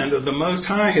hand of the Most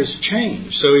High has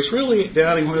changed. So he's really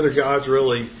doubting whether God's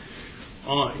really,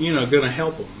 going to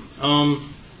help him.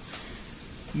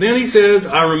 Then he says,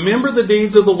 I remember the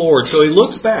deeds of the Lord. So he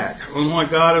looks back on what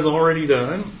God has already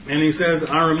done, and he says,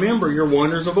 I remember your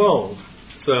wonders of old.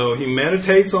 So he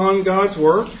meditates on God's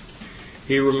work.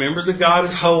 He remembers that God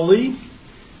is holy.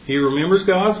 He remembers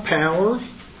God's power.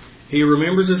 He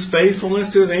remembers His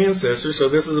faithfulness to His ancestors. So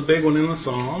this is a big one in the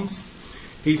Psalms.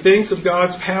 He thinks of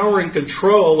God's power and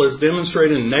control as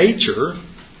demonstrated in nature.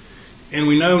 And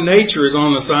we know nature is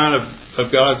on the side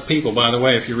of God's people, by the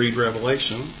way, if you read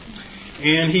Revelation.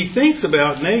 And he thinks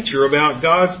about nature, about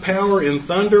God's power in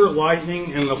thunder,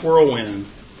 lightning, and the whirlwind.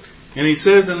 And he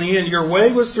says in the end, your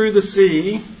way was through the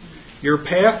sea, your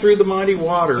path through the mighty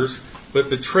waters, but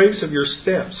the trace of your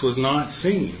steps was not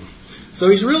seen. So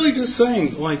he's really just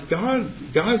saying, like,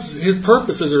 His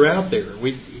purposes are out there,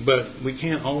 but we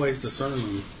can't always discern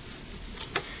them.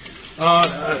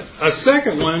 A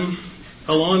second one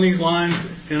along these lines,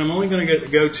 and I'm only going to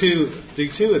do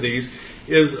two of these,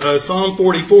 is Psalm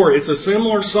 44. It's a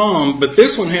similar psalm, but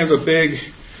this one has a big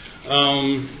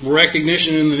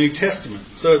recognition in the New Testament.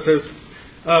 So it says,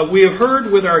 we have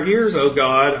heard with our ears, O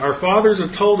God, our fathers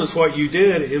have told us what you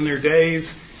did in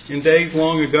days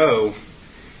long ago.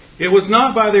 It was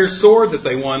not by their sword that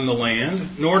they won the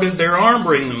land, nor did their arm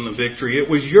bring them the victory. It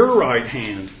was your right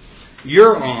hand,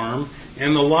 your arm,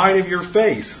 and the light of your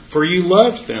face, for you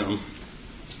loved them.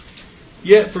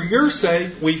 Yet for your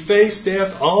sake we face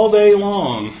death all day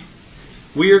long.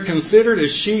 We are considered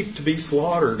as sheep to be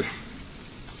slaughtered.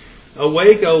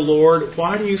 Awake, O Lord,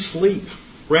 why do you sleep?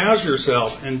 Rouse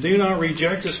yourself and do not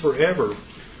reject us forever.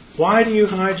 Why do you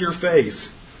hide your face?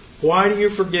 Why do you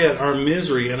forget our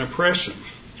misery and oppression?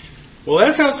 Well,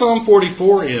 that's how Psalm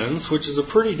 44 ends, which is a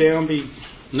pretty downbeat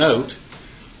note.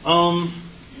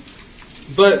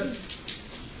 But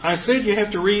I said you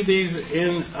have to read these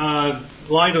in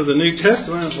light of the New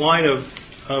Testament, in light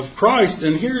of Christ.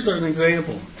 And here's an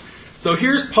example. So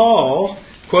here's Paul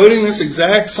quoting this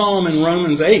exact psalm in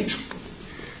Romans 8.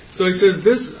 So he says,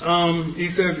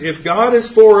 if God is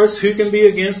for us, who can be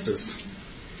against us?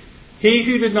 He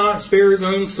who did not spare His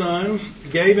own Son,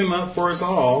 gave Him up for us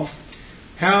all,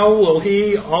 how will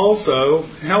He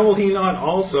not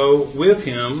also with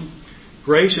Him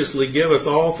graciously give us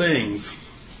all things?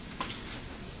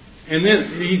 And then,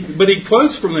 he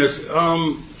quotes from this.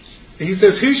 He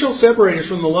says, who shall separate us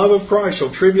from the love of Christ?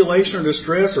 Shall tribulation or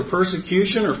distress or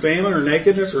persecution or famine or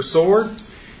nakedness or sword?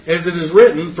 As it is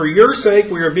written, for your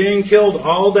sake we are being killed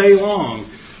all day long.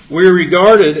 We are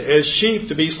regarded as sheep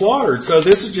to be slaughtered. So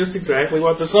this is just exactly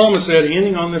what the psalmist said,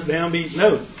 ending on this downbeat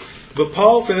note. But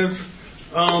Paul says,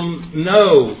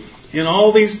 no, in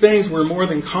all these things we're more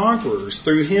than conquerors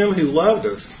through Him who loved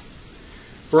us.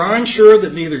 For I'm sure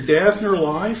that neither death nor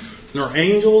life, nor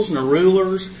angels, nor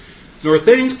rulers, nor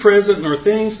things present, nor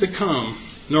things to come,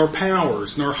 nor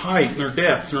powers, nor height, nor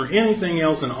depth, nor anything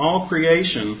else in all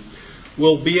creation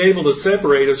will be able to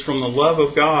separate us from the love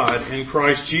of God in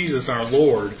Christ Jesus our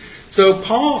Lord. So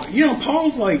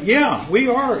Paul's like, yeah, we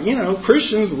are,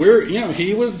 Christians.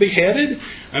 He was beheaded.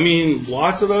 I mean,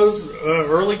 lots of those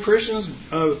early Christians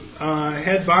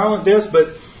had violent deaths, but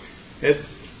at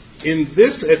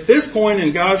this point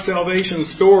in God's salvation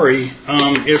story,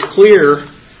 is clear.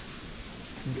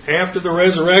 After the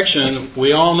resurrection,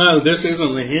 we all know this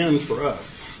isn't the end for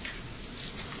us.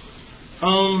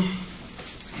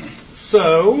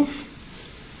 So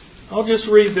I'll just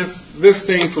read this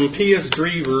thing from P.S.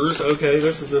 Drevers. Okay,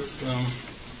 this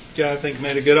guy I think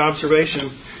made a good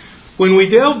observation. When we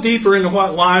delve deeper into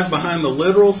what lies behind the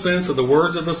literal sense of the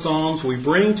words of the Psalms, we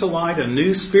bring to light a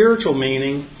new spiritual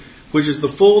meaning, which is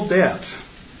the full depth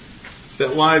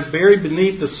that lies buried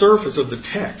beneath the surface of the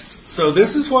text. So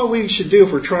this is what we should do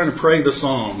if we're trying to pray the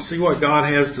Psalms, see what God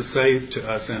has to say to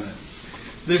us in it.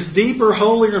 This deeper,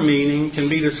 holier meaning can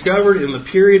be discovered in the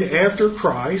period after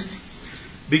Christ,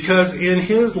 because in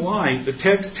His light, the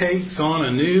text takes on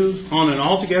an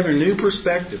altogether new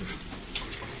perspective.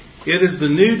 It is the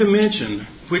new dimension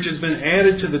which has been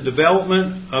added to the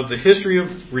development of the history of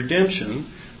redemption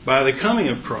by the coming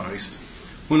of Christ.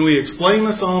 When we explain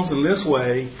the Psalms in this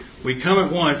way, we come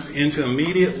at once into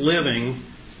immediate living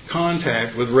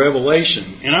contact with revelation.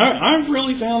 And I've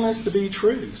really found this to be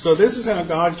true. So this is how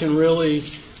God can really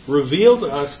reveal to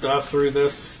us stuff through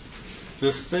this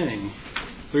thing,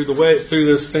 through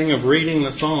this thing of reading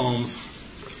the Psalms.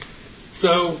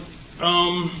 So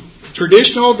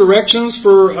traditional directions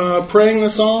for praying the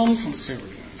Psalms. Let's see what we're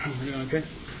doing. Okay.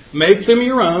 Make them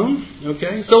your own.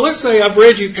 Okay. So let's say I've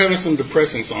read you kind of some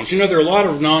depressing Psalms. There are a lot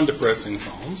of non-depressing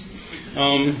Psalms,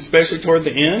 especially toward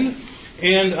the end.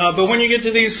 And but when you get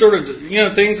to these sort of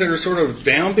things that are sort of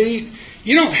downbeat,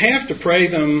 you don't have to pray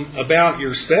them about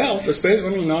yourself.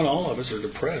 Especially, not all of us are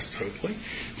depressed, hopefully.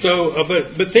 So,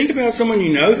 but think about someone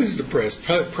you know who's depressed.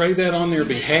 Pray that on their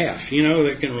behalf.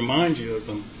 That can remind you of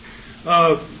them.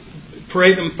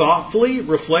 Pray them thoughtfully,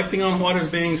 reflecting on what is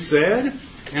being said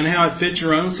and how it fits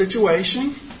your own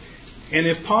situation. And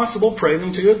if possible, pray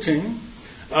them to a tune.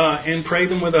 And pray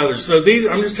them with others. So these,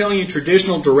 I'm just telling you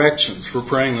traditional directions for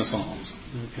praying the Psalms.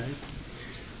 Okay.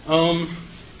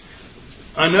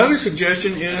 Another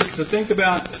suggestion is to think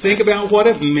about what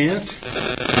it meant,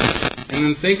 and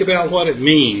then think about what it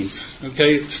means.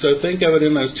 Okay. So think of it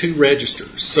in those two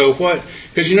registers. So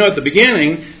because at the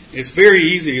beginning, it's very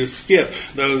easy to skip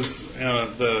those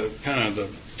the kind of the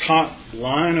top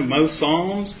line of most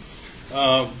Psalms,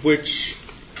 which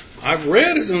I've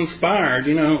read as inspired,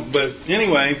 but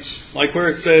anyway, like where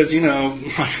it says,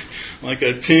 like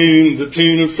the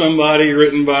tune of somebody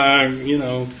written by,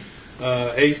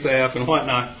 Asaph and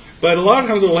whatnot. But a lot of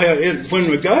times it'll have when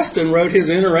Augustine wrote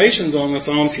his iterations on the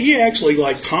Psalms, he actually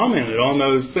commented on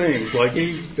those things, like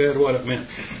he said what it meant.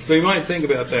 So you might think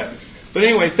about that. But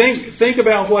anyway, think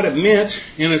about what it meant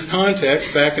in its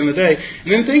context back in the day,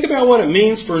 and then think about what it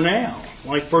means for now.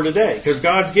 Like for today, because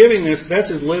God's giving this, that's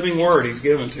His living word He's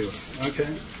given to us. Okay.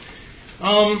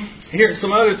 Here's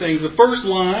some other things. The first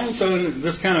line, so in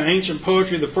this kind of ancient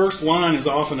poetry, the first line is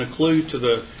often a clue to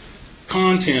the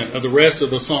content of the rest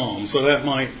of the psalm. So that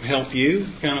might help you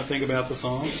kind of think about the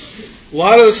psalm. A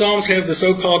lot of the psalms have the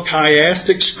so-called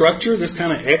chiastic structure, this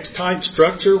kind of X-type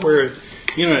structure where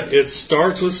it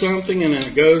starts with something and then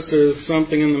it goes to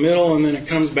something in the middle and then it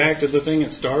comes back to the thing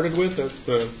it started with. That's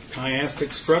the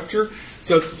chiastic structure.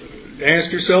 So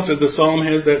ask yourself if the psalm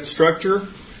has that structure.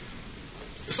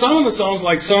 Some of the psalms,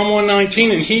 like Psalm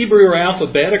 119 in Hebrew, are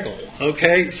alphabetical.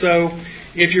 Okay, so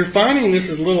if you're finding this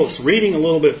it's reading a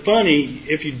little bit funny,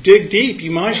 if you dig deep,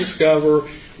 you might discover,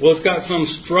 it's got some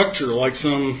structure, like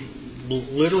some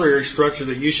literary structure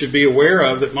that you should be aware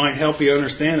of that might help you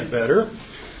understand it better.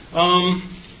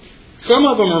 Some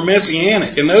of them are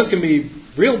messianic, and those can be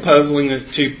real puzzling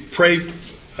to pray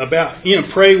about.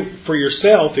 Pray for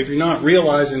yourself if you're not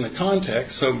realizing the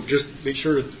context. So just be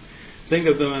sure to think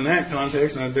of them in that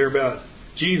context, and they're about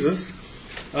Jesus.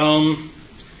 When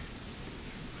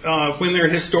they're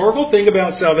historical, think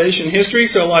about salvation history.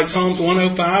 So like Psalms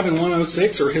 105 and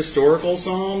 106 are historical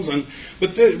psalms,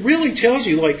 but it really tells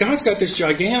you God's got this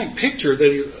gigantic picture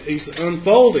that He's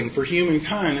unfolding for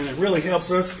humankind, and it really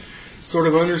helps us sort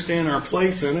of understand our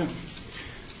place in it.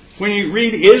 When you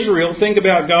read Israel, think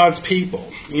about God's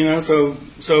people.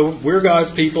 So we're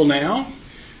God's people now.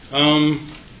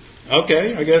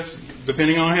 Okay, I guess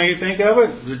depending on how you think of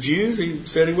it, the Jews, He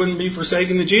said He wouldn't be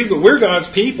forsaking the Jews, but we're God's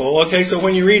people. Okay, so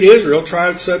when you read Israel,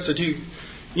 try to substitute,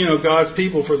 God's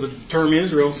people for the term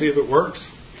Israel, see if it works.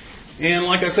 And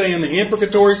like I say, in the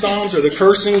imprecatory psalms or the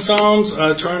cursing psalms,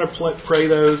 try to pray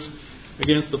those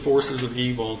against the forces of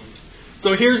evil.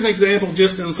 So here's an example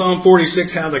just in Psalm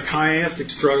 46 how the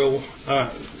chiastic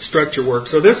structure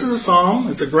works. So this is a psalm.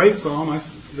 It's a great psalm.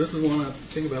 This is one I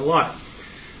think about a lot.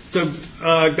 So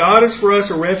God is for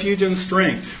us a refuge and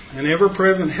strength, an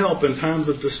ever-present help in times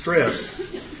of distress.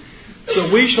 So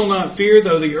we shall not fear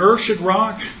though the earth should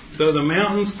rock, though the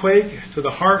mountains quake to the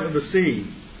heart of the sea.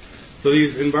 So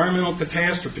these environmental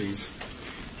catastrophes.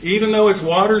 Even though its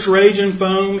waters rage and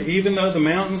foam, even though the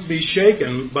mountains be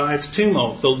shaken by its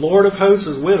tumult, the Lord of hosts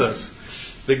is with us.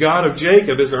 The God of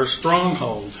Jacob is our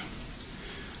stronghold.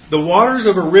 The waters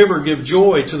of a river give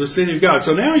joy to the city of God.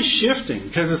 So now he's shifting,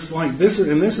 because it's like this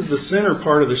is the center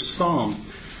part of the psalm.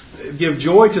 Give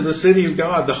joy to the city of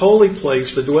God, the holy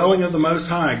place, the dwelling of the Most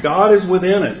High. God is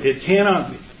within it. It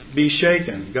cannot be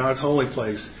shaken, God's holy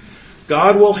place.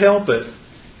 God will help it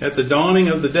at the dawning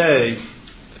of the day.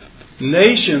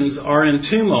 Nations are in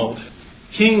tumult.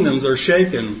 Kingdoms are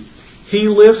shaken. He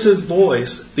lifts His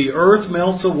voice. The earth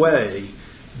melts away.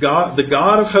 The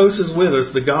God of hosts is with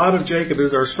us. The God of Jacob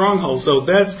is our stronghold. So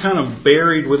that's kind of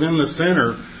buried within the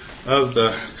center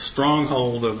the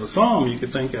stronghold of the psalm, you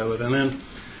could think of it. And then,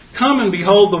 come and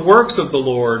behold the works of the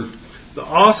Lord, the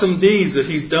awesome deeds that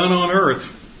He's done on earth.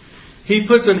 He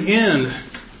puts an end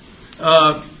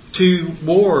to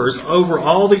wars over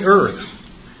all the earth.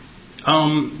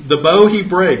 The bow He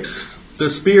breaks, the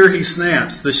spear He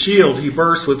snaps, the shield He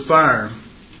bursts with fire.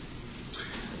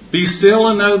 Be still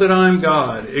and know that I am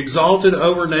God, exalted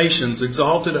over nations,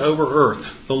 exalted over earth.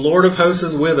 The Lord of hosts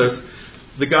is with us.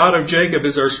 The God of Jacob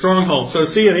is our stronghold. So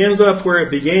see, it ends up where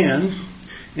it began.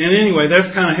 And anyway,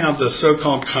 that's kind of how the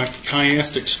so-called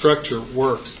chiastic structure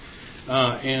works.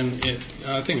 And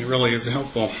I think it really is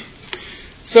helpful.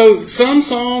 So some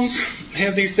psalms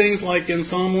have these things, like in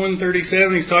Psalm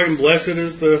 137, he's talking, blessed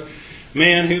is the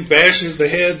man who bashes the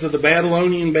heads of the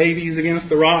Babylonian babies against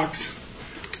the rocks.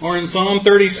 Or in Psalm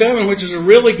 37, which is a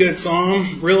really good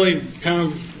psalm, really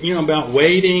kind of, about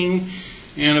waiting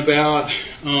and about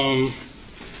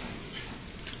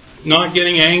not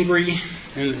getting angry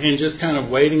and just kind of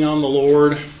waiting on the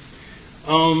Lord.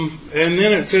 And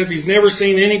then it says he's never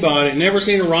seen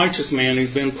a righteous man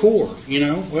who's been poor.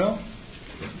 Well,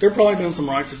 there have probably been some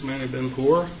righteous men who've been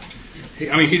poor. He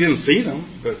didn't see them,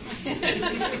 but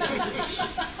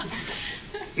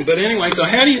anyway. So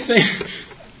how do you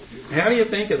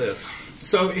think of this?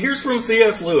 So here's from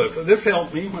C.S. Lewis. This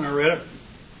helped me when I read it.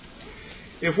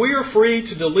 If we are free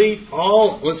to delete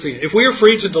all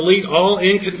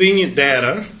inconvenient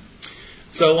data,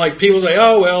 so like people say,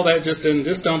 oh well, that just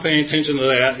don't pay attention to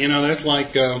that. That's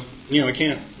like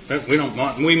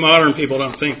we modern people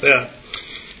don't think that.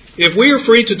 If we are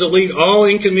free to delete all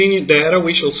inconvenient data,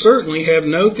 we shall certainly have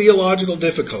no theological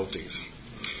difficulties.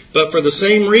 But for the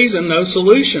same reason, no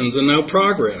solutions and no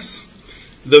progress.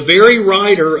 The very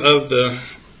writer of the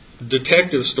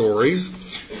detective stories,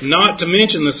 not to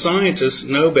mention the scientists,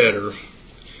 know better.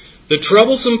 The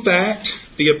troublesome fact,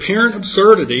 the apparent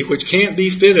absurdity, which can't be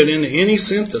fitted into any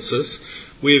synthesis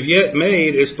we have yet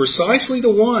made, is precisely the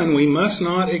one we must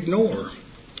not ignore.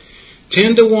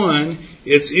 10 to 1,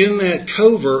 it's in that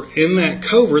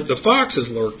covert the fox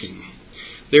is lurking.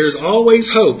 There's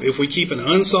always hope if we keep an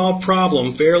unsolved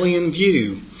problem fairly in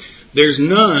view. There's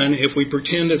none if we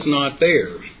pretend it's not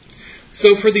there.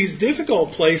 So for these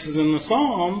difficult places in the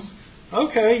Psalms,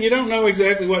 okay, you don't know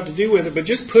exactly what to do with it, but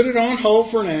just put it on hold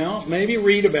for now. Maybe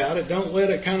read about it. Don't let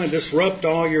it kind of disrupt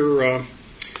all your,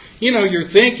 your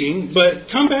thinking, but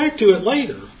come back to it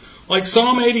later. Like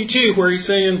Psalm 82, where he's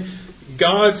saying,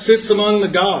 God sits among the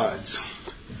gods.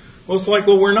 Well, it's like,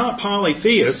 we're not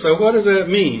polytheists, so what does that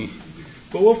mean?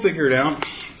 But we'll figure it out.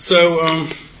 So,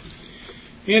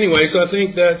 anyway, so I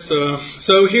think that's...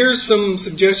 so here's some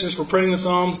suggestions for praying the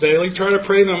Psalms daily. Try to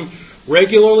pray them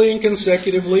regularly and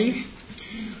consecutively.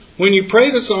 When you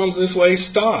pray the Psalms this way,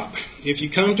 stop. If you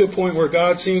come to a point where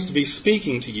God seems to be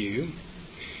speaking to you,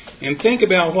 and think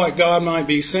about what God might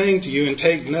be saying to you and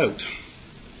take note.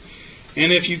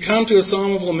 And if you come to a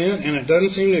psalm of lament and it doesn't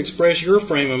seem to express your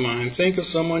frame of mind, think of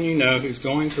someone you know who's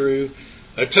going through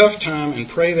a tough time and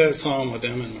pray that psalm with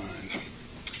them in mind.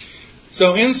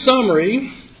 So in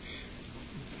summary,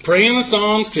 praying the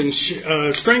Psalms can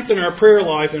strengthen our prayer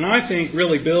life and I think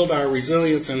really build our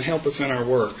resilience and help us in our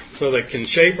work. So they can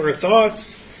shape our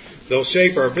thoughts, they'll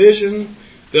shape our vision,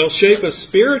 they'll shape us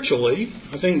spiritually.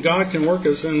 I think God can work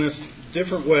us in this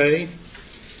different way.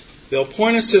 They'll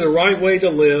point us to the right way to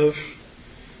live.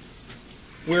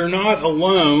 We're not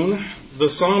alone. The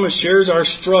psalmist shares our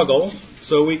struggle,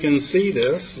 so we can see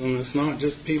this, and it's not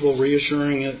just people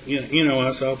reassuring it,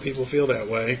 us, how people feel that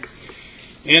way.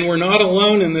 And we're not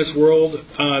alone in this world,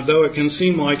 though it can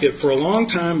seem like it for a long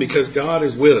time, because God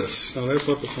is with us. So that's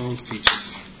what the Psalms teach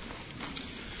us.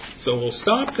 So we'll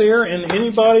stop there, and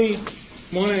anybody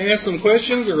want to ask some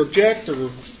questions or object or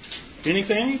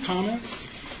anything, comments?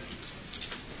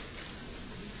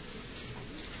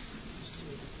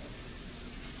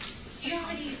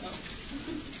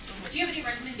 Do you have any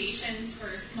recommendations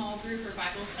for small group or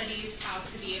Bible studies, how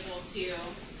to be able to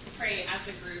pray as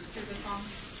a group through the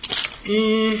Psalms?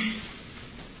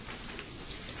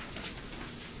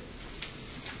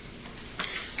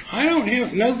 I don't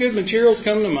have no good materials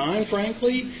come to mind,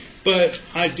 frankly, but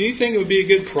I do think it would be a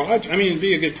good project. It'd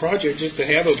be a good project just to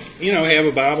have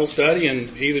a Bible study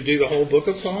and either do the whole book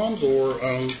of Psalms or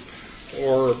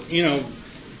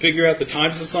figure out the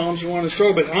types of Psalms you want to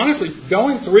stroke. But honestly,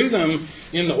 going through them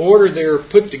in the order they're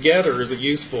put together is a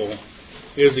useful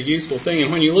thing.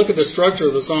 And when you look at the structure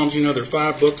of the Psalms, there are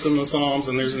 5 books in the Psalms,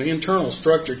 and there's an internal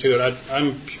structure to it.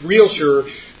 I'm real sure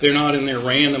they're not in there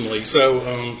randomly. So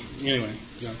anyway,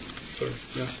 yeah. So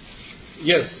yeah.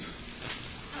 Yes.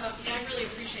 I really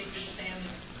appreciate this, Sam.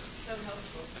 So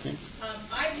helpful. Yeah.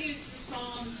 I've used the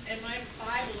Psalms, and my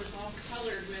Bible is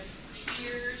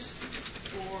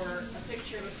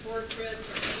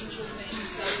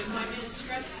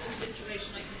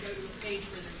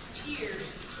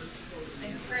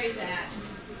pray that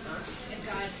if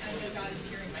I know God is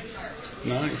hearing my heart.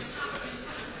 Nice.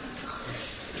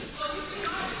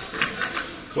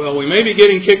 Well, we may be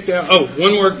getting kicked out. Oh,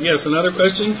 one more. Yes, another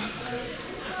question?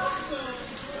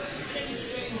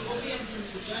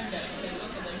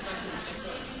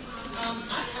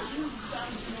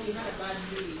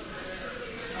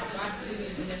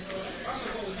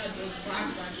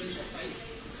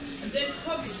 And then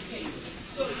COVID came.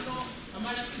 So, I'm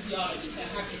on anesthesiologist. I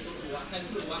had to go to work. I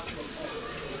couldn't work from home.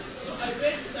 So I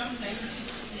read Psalm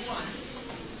 91.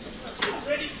 I've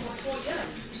read it for 4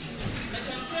 years. I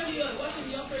can tell you, I work in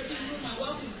the operating room. I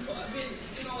work with,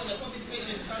 when a COVID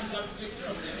patient comes up to take care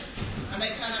of them. And I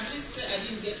can at least say I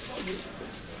didn't get COVID.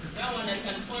 That one I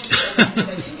can point out and say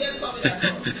I didn't get COVID at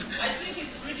all. I think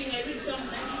it's reading. I read Psalm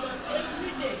 91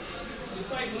 every day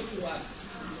before I go to work.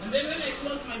 And then when I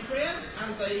close my prayers,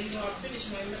 as I finish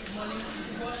my morning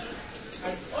devotion,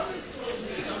 I always close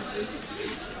with Psalm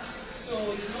 23.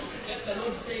 So, just the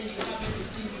Lord saying you have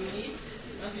everything you need,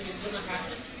 nothing is going to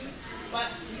happen to you.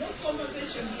 But no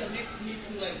conversation here makes me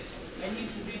feel like I need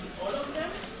to read all of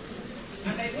them.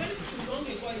 And I went to long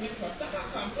ago, I went to a summer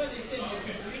camp where they said you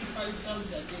can read 5 Psalms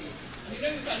a day. And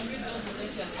you can read those in less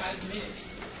than 5 minutes.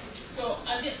 So,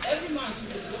 and every month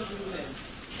you will go through them.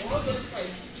 All those 5.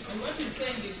 And what he's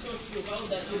saying is so true about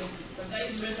that, the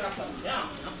guys went up and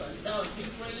down,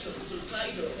 depression,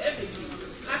 suicidal, everything,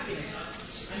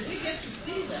 happiness. And we get to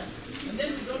see that. And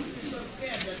then we don't be so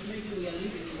scared that maybe we are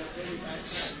living in a very bad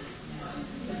time.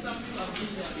 There's some people have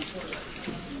been there before us.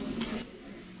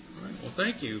 Well,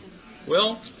 thank you.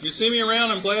 Well, if you see me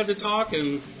around, I'm glad to talk,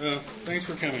 and thanks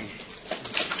for coming.